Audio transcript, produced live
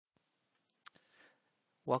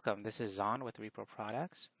Welcome, this is Zon with Repro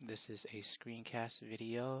Products. This is a screencast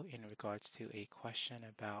video in regards to a question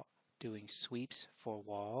about doing sweeps for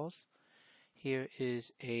walls. Here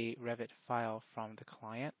is a Revit file from the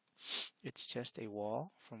client. It's just a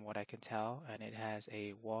wall from what I can tell, and it has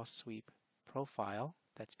a wall sweep profile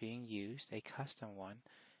that's being used, a custom one,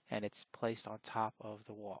 and it's placed on top of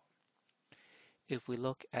the wall. If we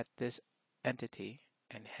look at this entity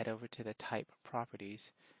and head over to the type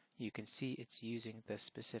properties, you can see it's using the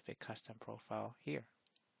specific custom profile here.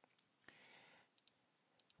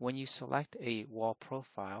 When you select a wall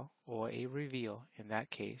profile or a reveal in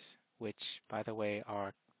that case, which by the way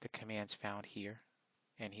are the commands found here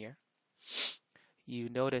and here, you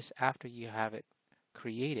notice after you have it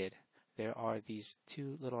created, there are these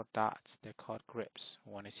two little dots. They're called grips.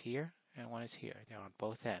 One is here and one is here. They're on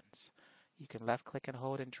both ends. You can left click and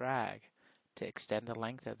hold and drag to extend the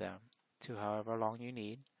length of them to however long you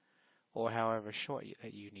need, or however short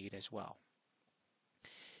that you need as well.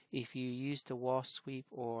 If you use the wall sweep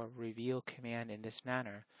or reveal command in this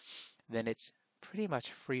manner, then it's pretty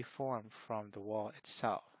much free form from the wall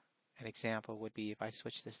itself. An example would be if I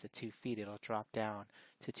switch this to 2 feet, it'll drop down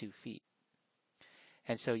to 2 feet.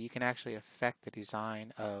 And so you can actually affect the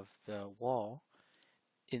design of the wall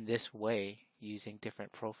in this way using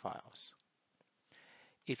different profiles.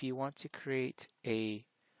 If you want to create a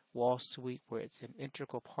wall sweep where it's an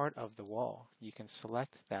integral part of the wall, you can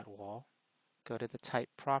select that wall, go to the type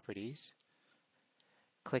properties,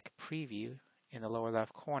 click preview in the lower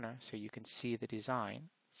left corner so you can see the design,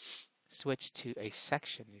 switch to a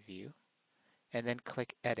section view, and then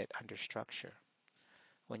click edit under structure.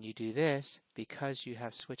 When you do this, because you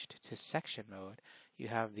have switched to section mode, you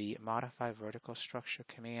have the modify vertical structure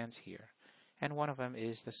commands here, and one of them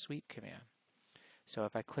is the sweep command. So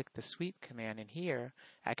if I click the sweep command in here,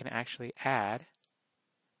 I can actually add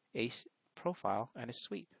a profile and a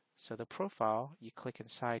sweep. So the profile, you click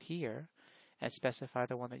inside here and specify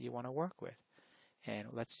the one that you want to work with. And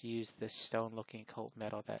let's use this stone looking coat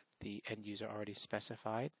metal that the end user already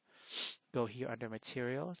specified. Go here under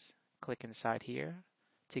materials, click inside here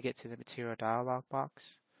to get to the material dialog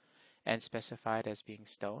box and specify it as being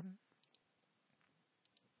stone.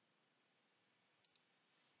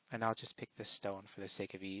 And I'll just pick this stone for the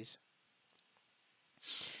sake of ease.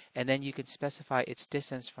 And then you can specify its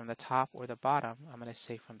distance from the top or the bottom. I'm going to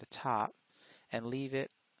say from the top, and leave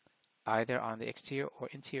it either on the exterior or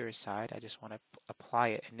interior side. I just want to apply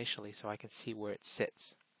it initially so I can see where it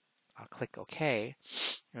sits. I'll click OK,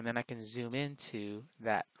 and then I can zoom into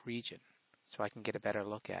that region so I can get a better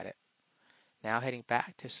look at it. Now heading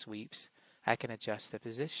back to sweeps, I can adjust the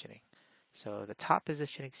positioning. So the top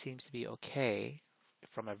positioning seems to be okay.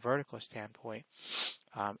 From a vertical standpoint,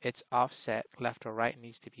 its offset left or right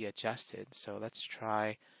needs to be adjusted. So let's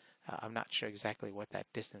try, I'm not sure exactly what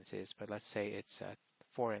that distance is, but let's say it's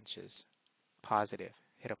 4 inches positive.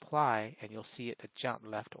 Hit apply and you'll see it jump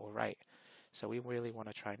left or right. So we really want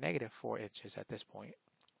to try -4 inches at this point.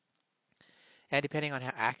 And depending on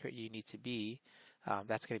how accurate you need to be,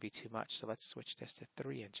 that's going to be too much. So let's switch this to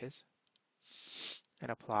 3 inches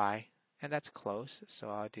and apply. And that's close. So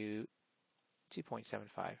I'll do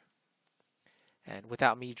 2.75. And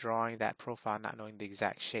without me drawing that profile, not knowing the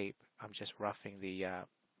exact shape, I'm just roughing the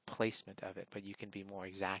placement of it, but you can be more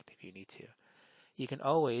exact if you need to. You can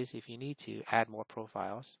always, if you need to, add more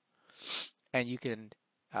profiles, and you can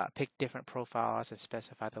pick different profiles and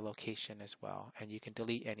specify the location as well, and you can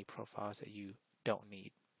delete any profiles that you don't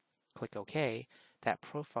need. Click OK. That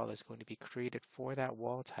profile is going to be created for that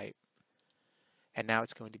wall type, and now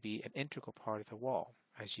it's going to be an integral part of the wall,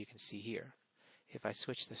 as you can see here. If I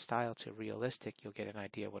switch the style to realistic, you'll get an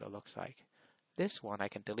idea what it looks like. This one I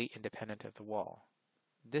can delete independent of the wall.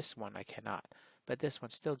 This one I cannot, but this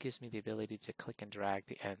one still gives me the ability to click and drag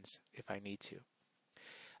the ends if I need to.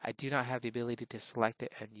 I do not have the ability to select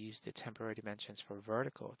it and use the temporary dimensions for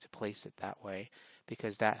vertical to place it that way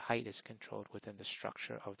because that height is controlled within the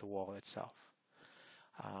structure of the wall itself.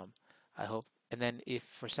 I hope, and then if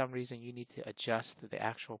for some reason you need to adjust the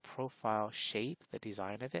actual profile shape, the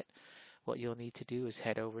design of it, what you'll need to do is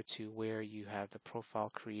head over to where you have the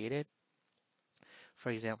profile created.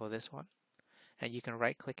 For example, this one. And you can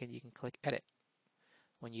right click and you can click edit.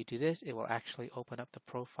 When you do this, it will actually open up the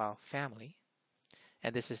profile family.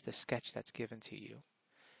 And this is the sketch that's given to you.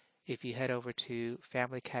 If you head over to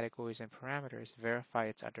family categories and parameters, verify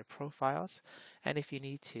it's under profiles. And if you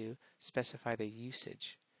need to, specify the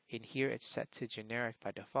usage. In here, it's set to generic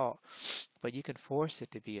by default, but you can force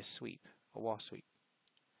it to be a sweep, a wall sweep.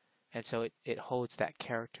 And so it holds that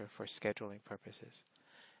character for scheduling purposes.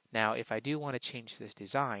 Now, if I do want to change this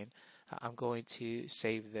design, I'm going to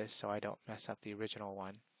save this so I don't mess up the original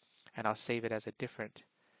one, and I'll save it as a different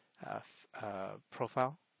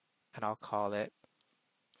profile, and I'll call it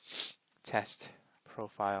test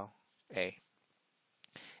profile A.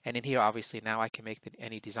 And in here, obviously, now I can make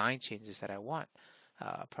any design changes that I want.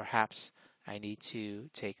 Perhaps I need to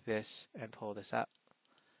take this and pull this up,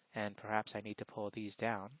 and perhaps I need to pull these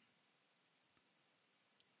down.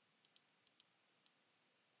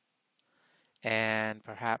 And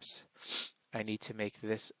perhaps I need to make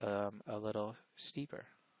this a little steeper.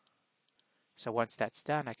 So once that's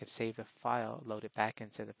done, I can save the file, load it back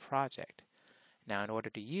into the project. Now, in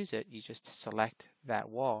order to use it, you just select that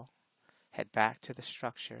wall, head back to the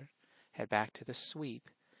structure, head back to the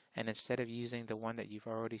sweep, and instead of using the one that you've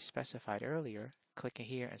already specified earlier, click in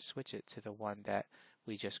here and switch it to the one that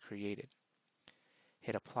we just created.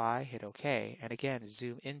 Hit apply, hit OK, and again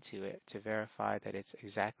zoom into it to verify that it's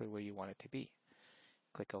exactly where you want it to be.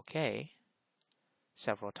 Click OK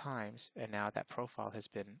several times, and now that profile has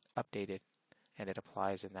been updated and it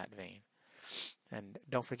applies in that vein. And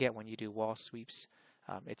don't forget, when you do wall sweeps,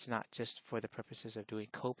 it's not just for the purposes of doing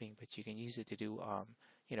coping, but you can use it to do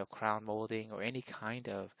crown molding or any kind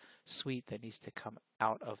of sweep that needs to come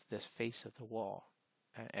out of the face of the wall.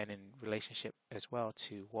 And in relationship as well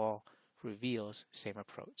to wall reveals, same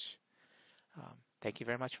approach. Thank you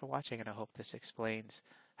very much for watching, and I hope this explains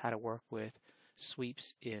how to work with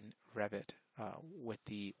sweeps in Revit with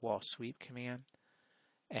the wall sweep command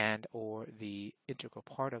and or the integral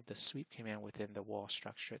part of the sweep command within the wall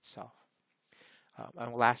structure itself.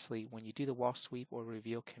 And lastly, when you do the wall sweep or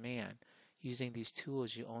reveal command, using these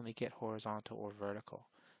tools, you only get horizontal or vertical.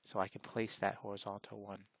 So I can place that horizontal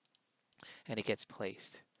one, and it gets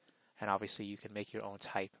placed. And obviously, you can make your own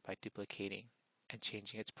type by duplicating and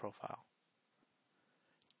changing its profile.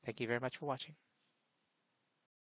 Thank you very much for watching.